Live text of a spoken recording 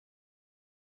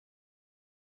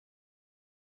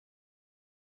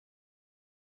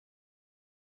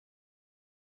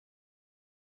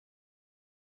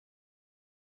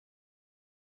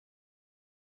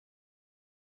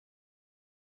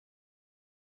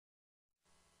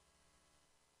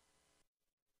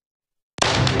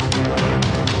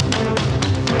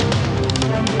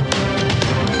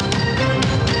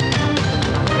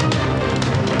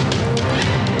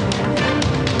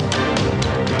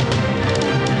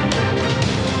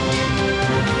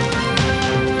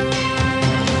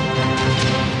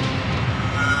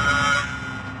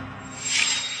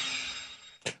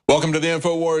Welcome to the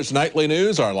INFOWARS Nightly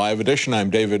News, our live edition. I'm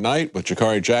David Knight with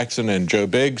Jakari Jackson and Joe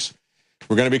Biggs.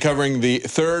 We're going to be covering the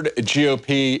third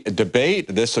GOP debate.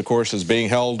 This, of course, is being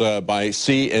held by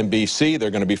CNBC. They're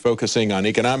going to be focusing on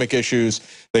economic issues.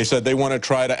 They said they want to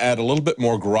try to add a little bit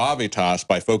more gravitas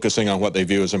by focusing on what they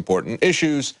view as important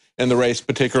issues in the race,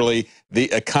 particularly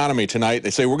the economy tonight.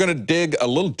 They say we're going to dig a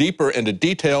little deeper into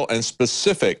detail and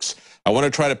specifics. I want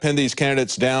to try to pin these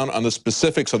candidates down on the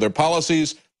specifics of their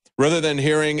policies rather than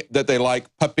hearing that they like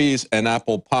puppies and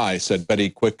apple pie, said Betty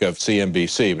Quick of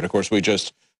CNBC. But, of course, we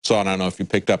just saw, and I don't know if you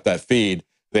picked up that feed,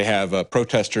 they have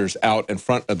protesters out in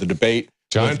front of the debate.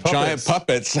 Giant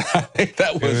puppets. I think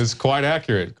that was quite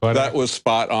accurate. That was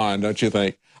spot on, don't you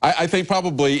think? I think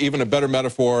probably even a better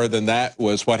metaphor than that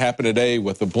was what happened today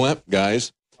with the blimp,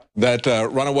 guys. That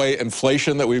runaway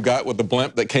inflation that we've got with the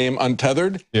blimp that came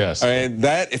untethered. Yes. I mean,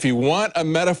 that, if you want a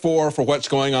metaphor for what's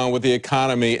going on with the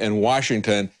economy in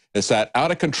Washington, it's that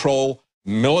out-of-control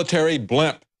military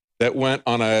blimp that went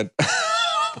on a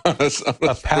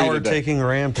a power-taking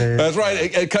rampage. That's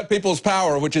right. It cut people's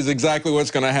power, which is exactly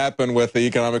what's going to happen with the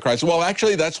economic crisis. Well,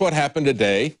 actually, that's what happened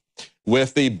today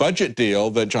with the budget deal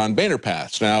that John Boehner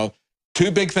passed. Now,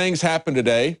 two big things happened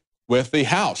today with the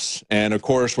House. And, of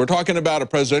course, we're talking about a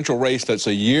presidential race that's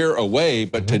a year away.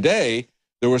 But today,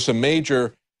 there were some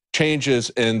major changes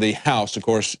in the House. Of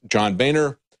course, John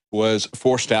Boehner was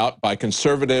forced out by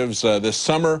conservatives this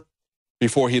summer.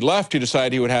 Before he left, he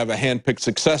decided he would have a hand-picked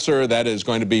successor. That is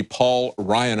going to be Paul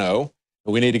Ryan-O.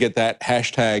 We need to get that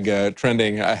hashtag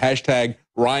trending, hashtag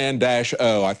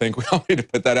Ryan-O. I think we all need to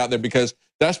put that out there because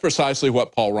that's precisely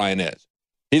what Paul Ryan is.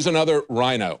 He's another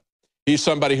rhino. He's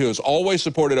somebody who has always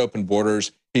supported open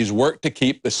borders. He's worked to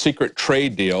keep the secret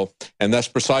trade deal, and that's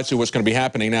precisely what's going to be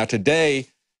happening. Now, today,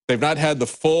 they've not had the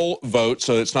full vote,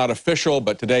 so it's not official,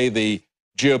 but today the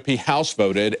GOP House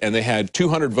voted, and they had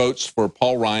 200 votes for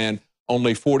Paul Ryan,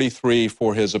 only 43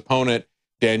 for his opponent,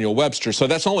 Daniel Webster. So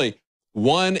that's only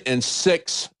 1 in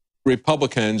 6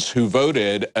 Republicans who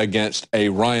voted against a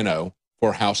rhino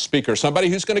for House Speaker, somebody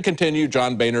who's going to continue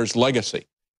John Boehner's legacy.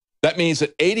 That means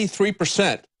that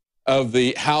 83% of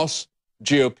the House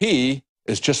GOP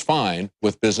is just fine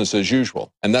with business as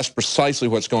usual. And that's precisely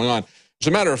what's going on. As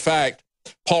a matter of fact,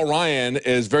 Paul Ryan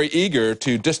is very eager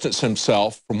to distance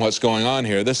himself from what's going on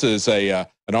here. This is an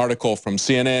article from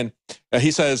CNN.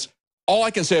 He says, all I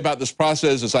can say about this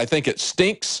process is I think it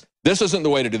stinks. This isn't the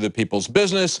way to do the people's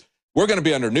business. We're going to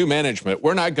be under new management.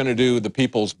 We're not going to do the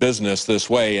people's business this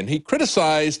way. And he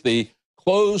criticized the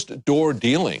closed-door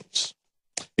dealings.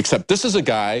 Except this is a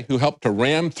guy who helped to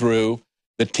ram through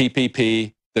the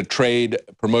TPP, the Trade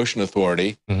Promotion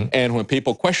Authority. And when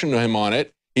people questioned him on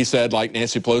it, he said, like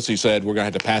Nancy Pelosi said, we're going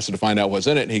to have to pass it to find out what's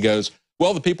in it. And he goes,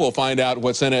 well, the people will find out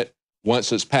what's in it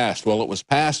once it's passed. Well, it was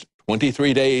passed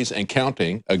 23 days and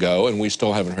counting ago, and we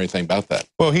still haven't heard anything about that.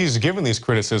 Well, he's given these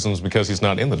criticisms because he's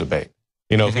not in the debate.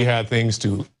 You know, if he had things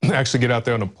to actually get out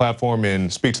there on a platform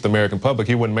and speak to the American public,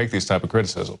 he wouldn't make these type of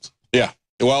criticisms. Yeah.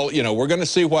 Well, you know, we're going to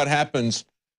see what happens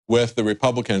with the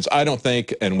Republicans. I don't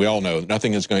think, and we all know,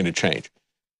 nothing is going to change.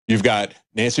 You've got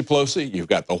Nancy Pelosi, you've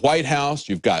got the White House,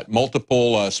 you've got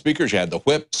multiple speakers. You had the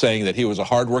whip saying that he was a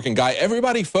hardworking guy.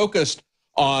 Everybody focused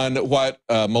on what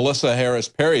Melissa Harris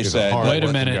Perry said. Wait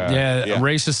a minute, yeah,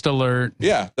 racist alert.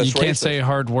 Yeah, that's you can't say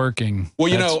hardworking. Well,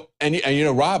 you know, and you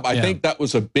know, Rob, I think that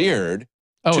was a beard.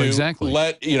 Oh, exactly.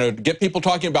 Let get people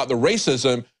talking about the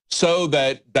racism so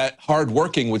that that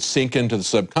hardworking would sink into the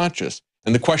subconscious.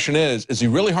 And the question is he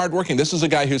really hardworking? This is a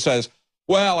guy who says,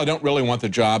 well, I don't really want the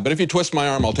job, but if you twist my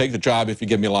arm, I'll take the job if you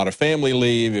give me a lot of family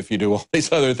leave, if you do all these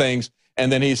other things.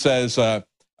 And then he says,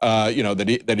 you know,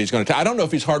 that he's going to. I don't know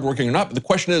if he's hardworking or not, but the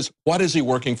question is, what is he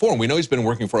working for? And we know he's been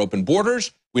working for open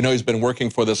borders. We know he's been working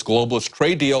for this globalist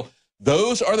trade deal.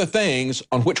 Those are the things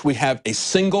on which we have a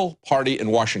single party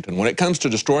in Washington. When it comes to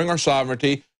destroying our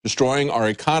sovereignty, destroying our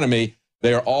economy,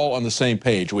 they are all on the same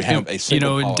page. We have a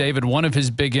single You know, David, one of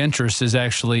his big interests is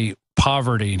actually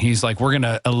poverty. And he's like, we're going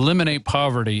to eliminate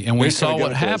poverty. And we saw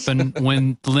what happened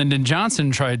when Lyndon Johnson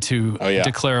tried to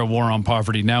declare a war on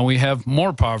poverty. Now we have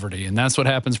more poverty. And that's what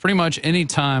happens pretty much any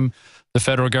time the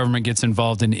federal government gets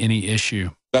involved in any issue.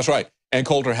 That's right. And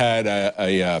Coulter had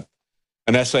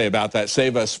an essay about that,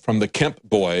 Save Us from the Kemp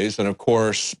Boys. And, of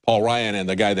course, Paul Ryan and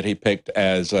the guy that he picked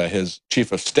as his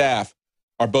chief of staff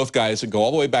are both guys that go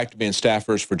all the way back to being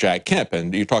staffers for Jack Kemp.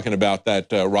 And you're talking about that,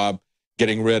 Rob,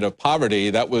 getting rid of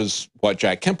poverty. That was what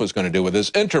Jack Kemp was going to do with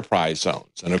his enterprise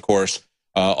zones. And, of course,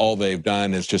 all they've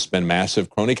done has just been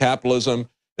massive crony capitalism.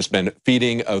 It's been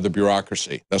feeding of the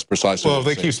bureaucracy. That's precisely well, if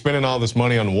they keep spending all this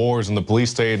money on wars and the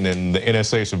police state and the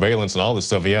NSA surveillance and all this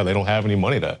stuff, yeah, they don't have any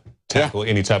money to tackle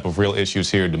any type of real issues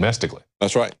here domestically.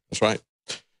 That's right. That's right.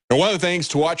 And one of the things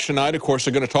to watch tonight, of course,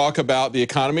 they're going to talk about the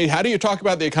economy. How do you talk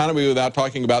about the economy without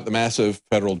talking about the massive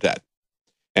federal debt?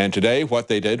 And today, what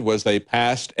they did was they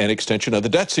passed an extension of the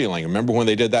debt ceiling. Remember when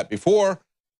they did that before?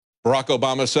 Barack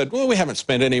Obama said, well, we haven't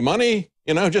spent any money,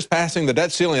 you know, just passing the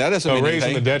debt ceiling. That doesn't mean anything.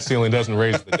 Raising the debt ceiling doesn't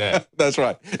raise the debt. That's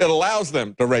right. It allows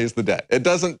them to raise the debt. It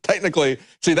doesn't technically.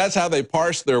 See, that's how they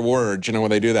parse their words, you know,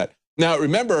 when they do that. Now,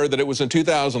 remember that it was in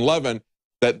 2011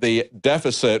 that the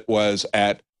deficit was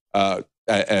the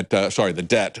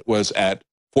debt was at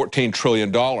 $14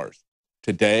 trillion.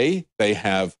 Today, they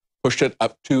have pushed it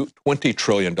up to $20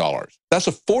 trillion. That's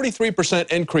a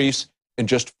 43% increase in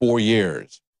just 4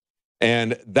 years.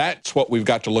 And that's what we've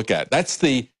got to look at. That's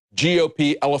the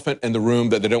GOP elephant in the room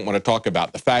that they don't want to talk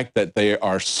about. The fact that they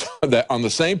are on the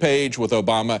same page with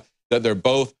Obama, that they're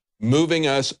both moving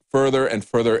us further and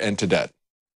further into debt.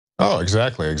 Oh,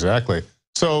 exactly, exactly.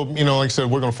 So, you know, like I said,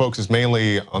 we're going to focus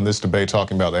mainly on this debate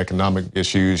talking about economic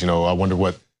issues. You know, I wonder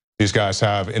what these guys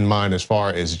have in mind as far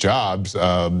as jobs.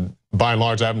 By and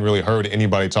large, I haven't really heard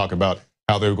anybody talk about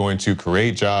how they're going to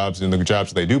create jobs, and the jobs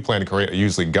that they do plan to create are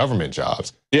usually government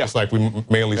jobs. Yeah. It's like we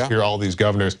mainly hear all these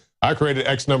governors, I created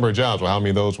X number of jobs. Well, how many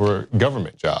of those were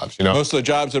government jobs? You know, most of the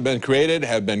jobs that have been created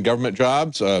have been government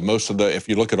jobs. If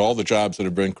you look at all the jobs that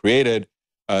have been created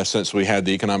since we had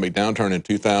the economic downturn in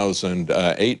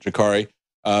 2008, Jakari,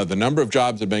 the number of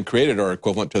jobs that have been created are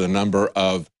equivalent to the number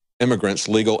of immigrants,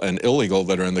 legal and illegal,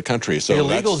 that are in the country. So the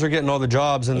illegals are getting all the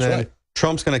jobs, and then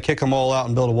Trump's going to kick them all out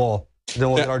and build a wall. Then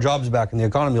we'll get our jobs back, and the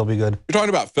economy will be good. You're talking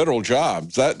about federal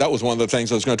jobs. That was one of the things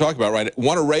I was going to talk about, right?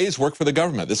 Want to raise, work for the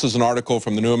government. This is an article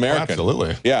from the New American.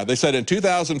 Absolutely. Yeah, they said in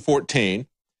 2014,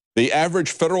 the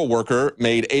average federal worker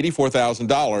made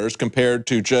 $84,000 compared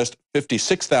to just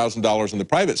 $56,000 in the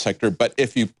private sector. But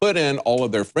if you put in all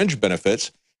of their fringe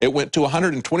benefits, it went to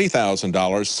 $120,000,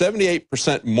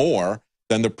 78% more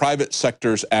than the private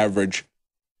sector's average.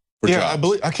 Yeah,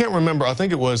 I can't remember. I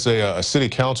think it was a city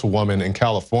councilwoman in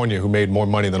California who made more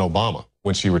money than Obama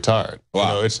when she retired. Wow. You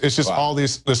know, it's just all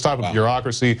this type of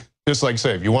bureaucracy. Just like you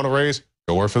say, if you want to raise,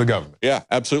 go work for the government. Yeah,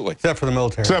 absolutely. Except for the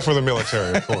military. Except for the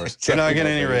military, of course. You're not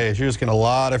getting any raise. You're just getting a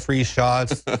lot of free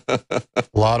shots, a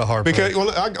lot of hard. Because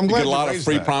I'm glad you get a lot of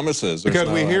free promises. Because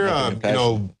we hear, you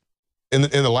know, in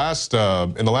the last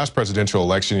presidential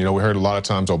election, you know, we heard a lot of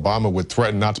times Obama would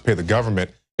threaten not to pay the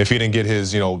government if he didn't get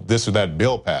his, you know, this or that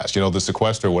bill passed, you know, the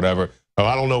sequester or whatever. Oh,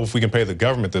 I don't know if we can pay the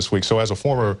government this week. So as a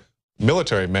former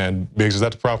military man, Biggs, is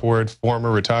that the proper word?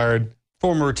 Former retired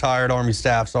Army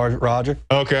Staff Sergeant Roger.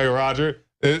 Okay, Roger.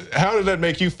 How did that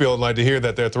make you feel, like, to hear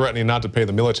that they're threatening not to pay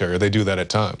the military, or they do that at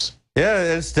times? Yeah,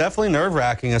 it's definitely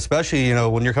nerve-wracking, especially, you know,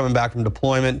 when you're coming back from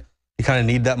deployment. You kind of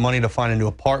need that money to find a new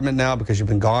apartment now because you've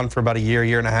been gone for about a year,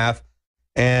 year and a half.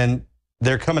 And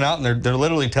they're coming out and they're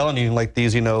literally telling you, like,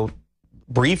 these, you know,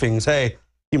 briefings, hey,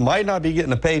 you might not be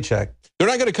getting a paycheck. They're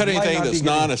not going to cut anything that's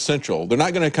non-essential. They're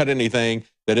not going to cut anything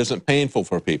that isn't painful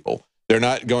for people. They're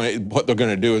not going. What they're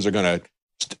going to do is they're going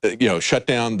to, you know, shut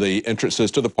down the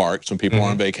entrances to the parks when people are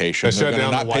on vacation. They're going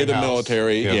to not pay the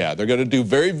military. Yeah, they're going to do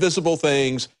very visible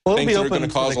things. Things that are going to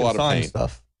cause a lot of pain.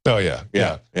 Stuff. Oh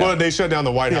yeah. Well, they shut down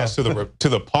the White House to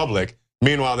the public.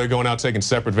 Meanwhile, they're going out taking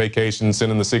separate vacations,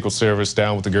 sending the Secret Service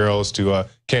down with the girls to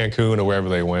Cancun or wherever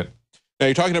they went. Now,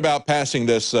 you're talking about passing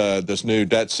this new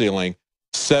debt ceiling.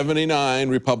 79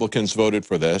 Republicans voted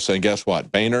for this, and guess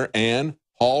what? Boehner and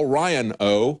Paul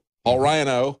Ryan-O,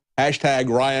 hashtag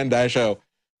Ryan-O,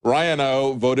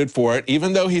 Ryan-O voted for it,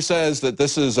 even though he says that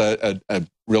this is a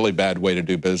really bad way to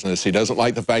do business. He doesn't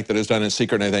like the fact that it's done in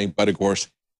secret or anything, but of course,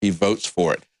 he votes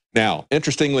for it. Now,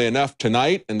 interestingly enough,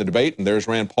 tonight in the debate, and there's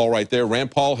Rand Paul right there,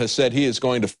 Rand Paul has said he is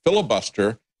going to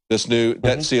filibuster this new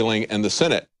debt ceiling in the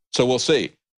Senate. So we'll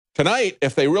see. Tonight,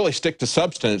 if they really stick to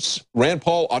substance, Rand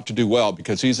Paul ought to do well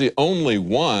because he's the only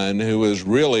one who is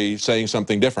really saying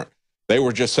something different. They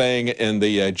were just saying in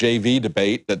the JV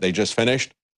debate that they just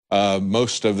finished,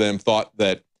 most of them thought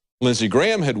that Lindsey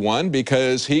Graham had won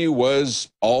because he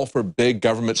was all for big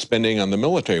government spending on the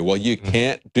military. Well, you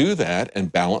can't do that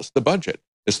and balance the budget.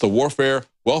 It's the welfare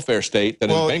state that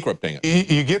is bankrupting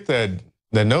it. You get that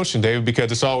notion, David,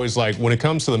 because it's always like when it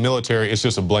comes to the military, it's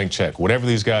just a blank check. Whatever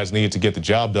these guys need to get the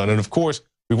job done. And of course,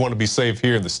 we want to be safe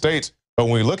here in the States. But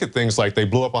when we look at things like they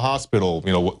blew up a hospital,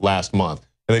 you know, last month,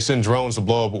 and they send drones to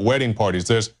blow up wedding parties,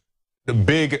 there's the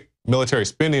big military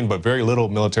spending, but very little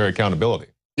military accountability.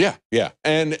 Yeah.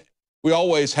 And we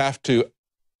always have to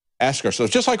ask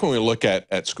ourselves, just like when we look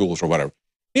at schools or whatever,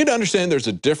 you need to understand there's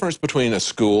a difference between a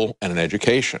school and an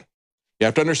education. You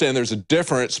have to understand there's a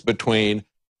difference between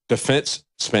defense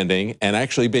spending and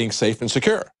actually being safe and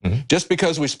secure. Just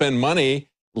because we spend money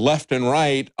left and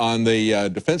right on the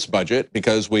defense budget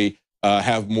because we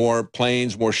have more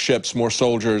planes, more ships, more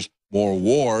soldiers, more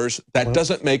wars. That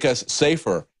doesn't make us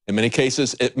safer. In many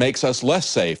cases, it makes us less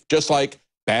safe, just like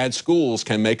bad schools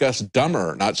can make us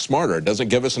dumber, not smarter. It doesn't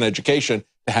give us an education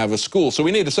to have a school. So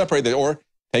we need to separate that, or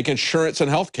take insurance and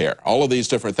health care, all of these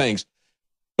different things.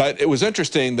 But it was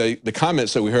interesting, the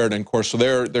comments that we heard, and of course, so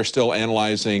they're still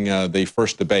analyzing the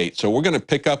first debate. So we're going to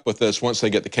pick up with this once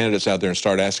they get the candidates out there and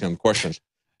start asking them questions.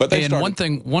 But they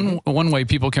one way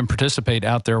people can participate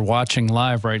out there watching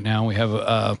live right now, we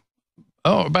have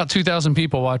about 2,000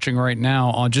 people watching right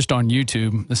now just on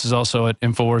YouTube. This is also at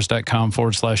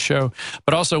infowars.com/show.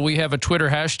 But also we have a Twitter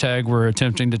hashtag we're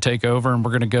attempting to take over, and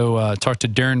we're going to go talk to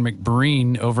Darren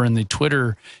McBreen over in the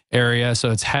Twitter area.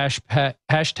 So it's hashtag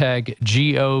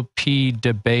GOP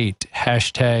debate,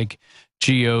 hashtag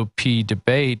GOP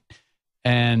debate.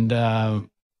 And that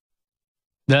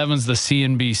one's the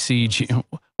CNBC.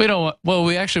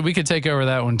 We could take over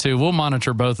that one too. We'll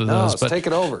monitor both of those. Let's take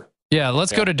it over. Yeah,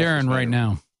 let's go to Darren right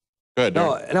now. Good.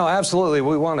 No, absolutely.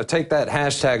 We want to take that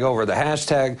hashtag over. The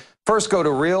hashtag, first go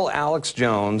to Real Alex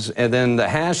Jones, and then the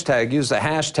hashtag, use the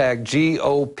hashtag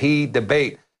GOP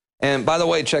debate. And by the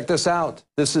way, check this out.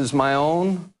 This is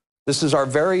our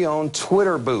very own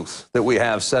Twitter booth that we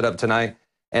have set up tonight.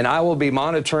 And I will be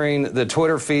monitoring the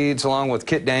Twitter feeds along with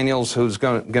Kit Daniels, who's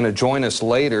going to join us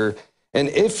later. And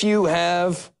if you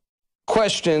have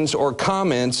questions or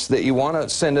comments that you want to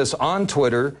send us on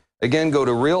Twitter, again, go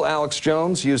to Real Alex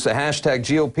Jones, use the hashtag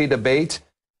GOP debate.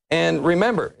 And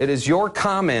remember, it is your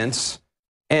comments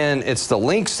and it's the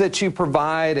links that you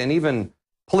provide and even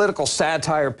political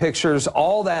satire pictures,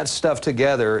 all that stuff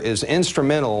together is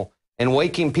instrumental in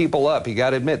waking people up. You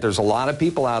got to admit, there's a lot of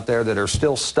people out there that are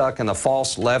still stuck in the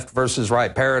false left versus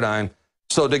right paradigm.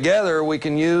 So together we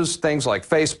can use things like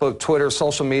Facebook, Twitter,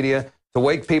 social media to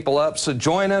wake people up. So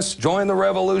join us, join the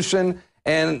revolution,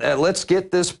 and let's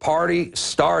get this party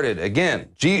started. Again,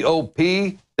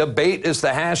 GOP debate is the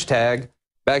hashtag.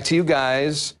 Back to you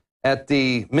guys at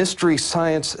the Mystery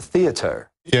Science Theater.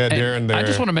 Yeah, Darren, there. I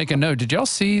just want to make a note. Did y'all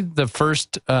see the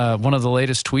first, one of the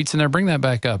latest tweets in there? Bring that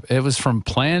back up. It was from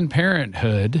Planned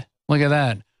Parenthood. Look at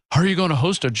that. How are you going to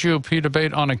host a GOP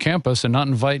debate on a campus and not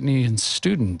invite any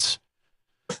students?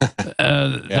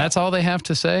 That's all they have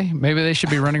to say. Maybe they should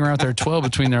be running around with their 12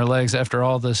 between their legs after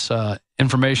all this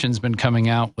information's been coming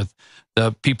out with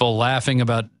the people laughing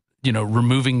about,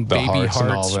 removing baby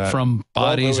hearts from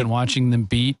bodies and watching them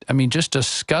beat. I mean, just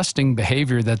disgusting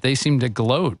behavior that they seem to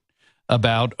gloat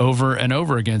about over and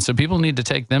over again. So people need to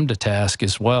take them to task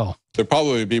as well. There'd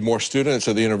probably be more students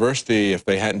at the university if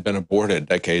they hadn't been aborted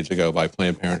decades ago by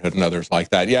Planned Parenthood and others like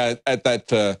that. Yeah, at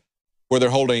that where they're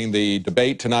holding the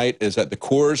debate tonight is at the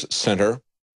Coors Center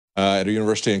at a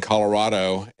university in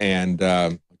Colorado. And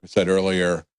like I said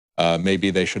earlier, maybe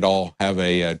they should all have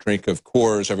a drink of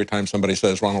Coors every time somebody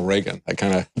says Ronald Reagan. That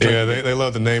kind of yeah, they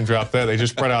love the name drop there. They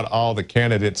just spread out all the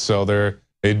candidates, so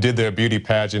they did their beauty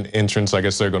pageant entrance. I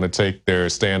guess they're going to take their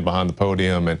stand behind the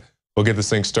podium, and we'll get this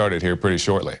thing started here pretty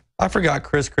shortly. I forgot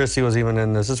Chris Christie was even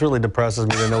in this. This really depresses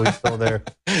me to know he's still there.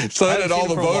 So did all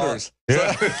the voters.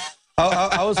 Yeah.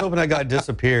 I was hoping that guy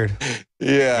disappeared.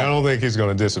 Yeah. I don't think he's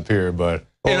going to disappear, but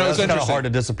it's kind of hard to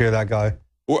disappear that guy.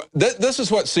 Well, this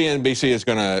is what CNBC is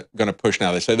going to push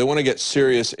now. They say they want to get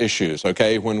serious issues,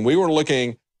 okay? When we were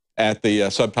looking at the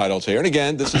subtitles here, and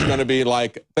again, this is going to be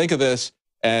like, think of this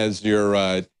as your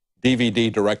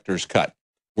DVD director's cut.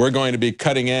 We're going to be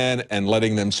cutting in and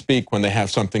letting them speak when they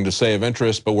have something to say of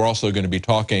interest, but we're also going to be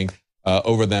talking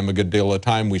over them a good deal of the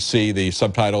time. We see the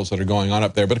subtitles that are going on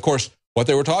up there. But of course, what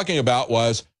they were talking about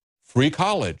was free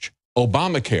college,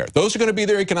 Obamacare. Those are going to be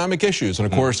their economic issues. And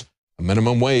of course, a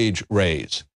minimum wage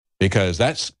raise, because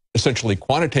that's essentially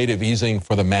quantitative easing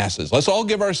for the masses. Let's all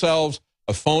give ourselves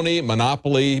a phony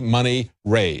monopoly money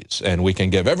raise, and we can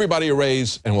give everybody a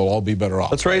raise, and we'll all be better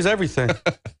off. Let's raise everything.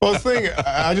 Well, the thing,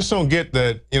 I just don't get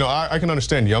that, I can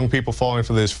understand young people falling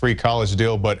for this free college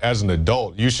deal, but as an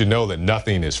adult, you should know that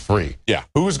nothing is free. Yeah.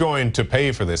 Who's going to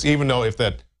pay for this? Even though if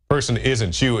that person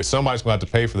isn't you, somebody's going to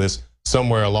have to pay for this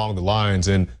somewhere along the lines,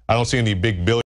 and I don't see any big billion